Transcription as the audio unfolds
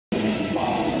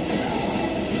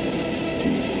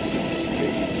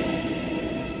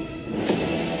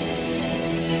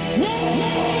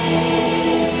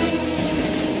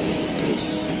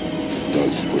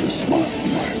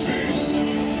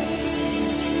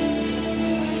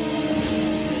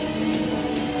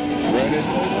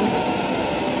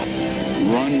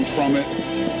Run from it.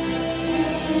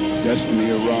 Destiny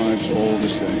arrives all the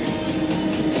same.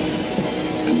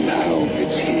 And now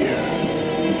it's here.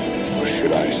 Or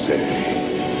should I say,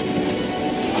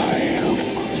 I am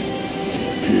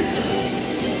here.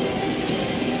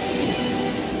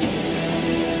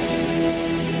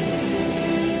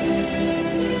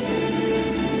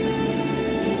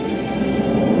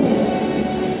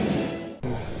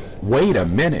 Wait a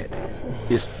minute.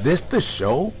 Is this the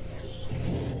show?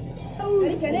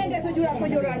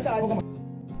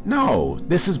 No,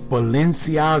 this is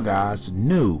Balenciaga's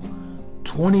new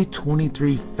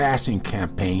 2023 fashion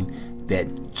campaign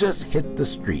that just hit the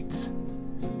streets.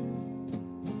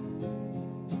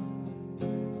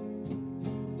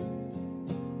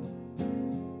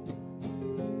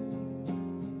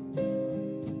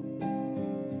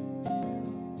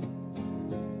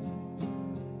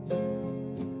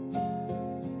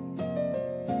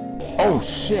 Oh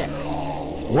shit!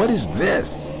 What is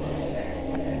this?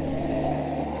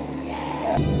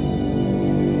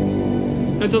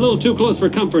 That's a little too close for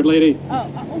comfort, lady.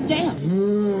 Oh, damn.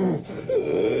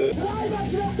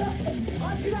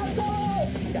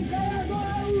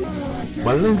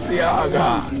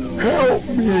 Balenciaga, help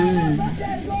me!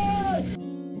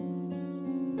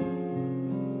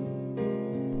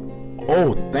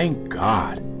 Oh, thank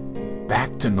God.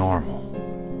 Back to normal.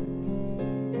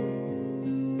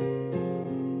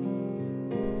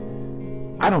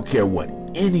 I don't care what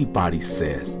anybody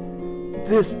says.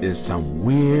 This is some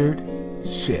weird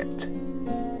shit.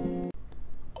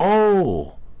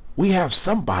 Oh, we have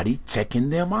somebody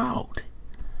checking them out.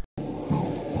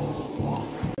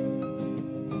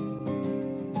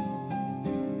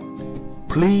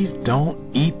 Please don't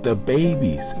eat the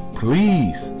babies,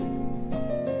 please.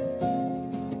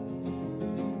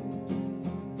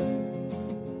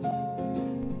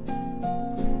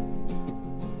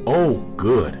 Oh,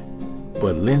 good.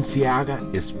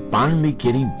 Balenciaga is finally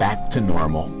getting back to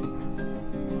normal.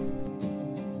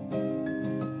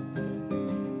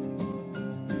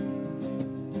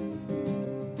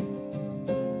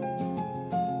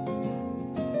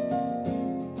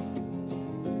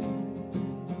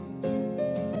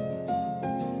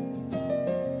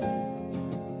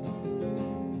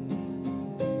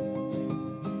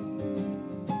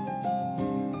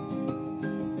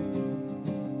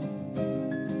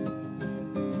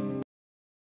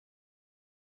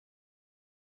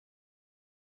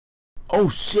 Oh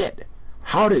shit,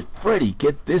 how did Freddy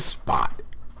get this spot?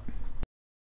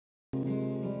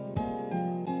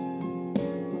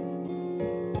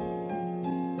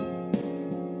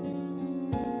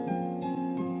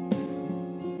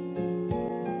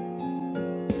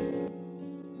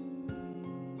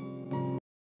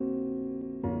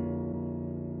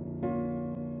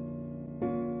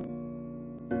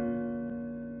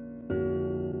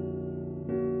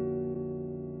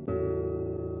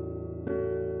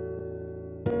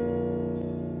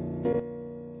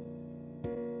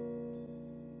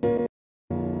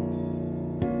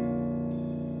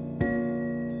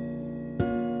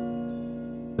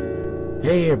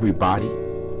 Hey everybody,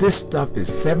 this stuff is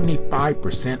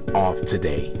 75% off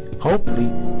today. Hopefully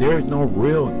there's no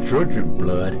real children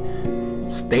blood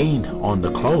stained on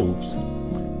the clothes.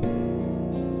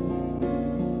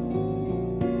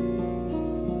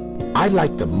 I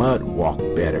like the mud walk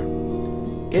better.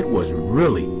 It was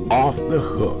really off the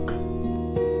hook.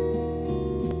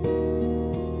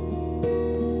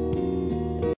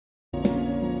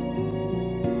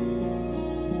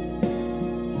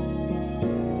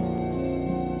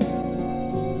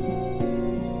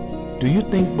 Do you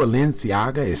think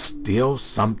Balenciaga is still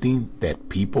something that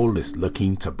people is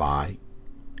looking to buy?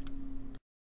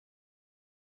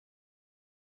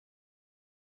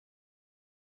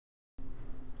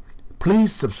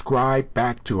 Please subscribe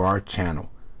back to our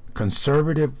channel.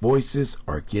 Conservative voices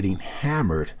are getting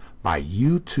hammered by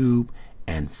YouTube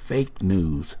and fake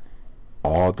news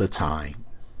all the time.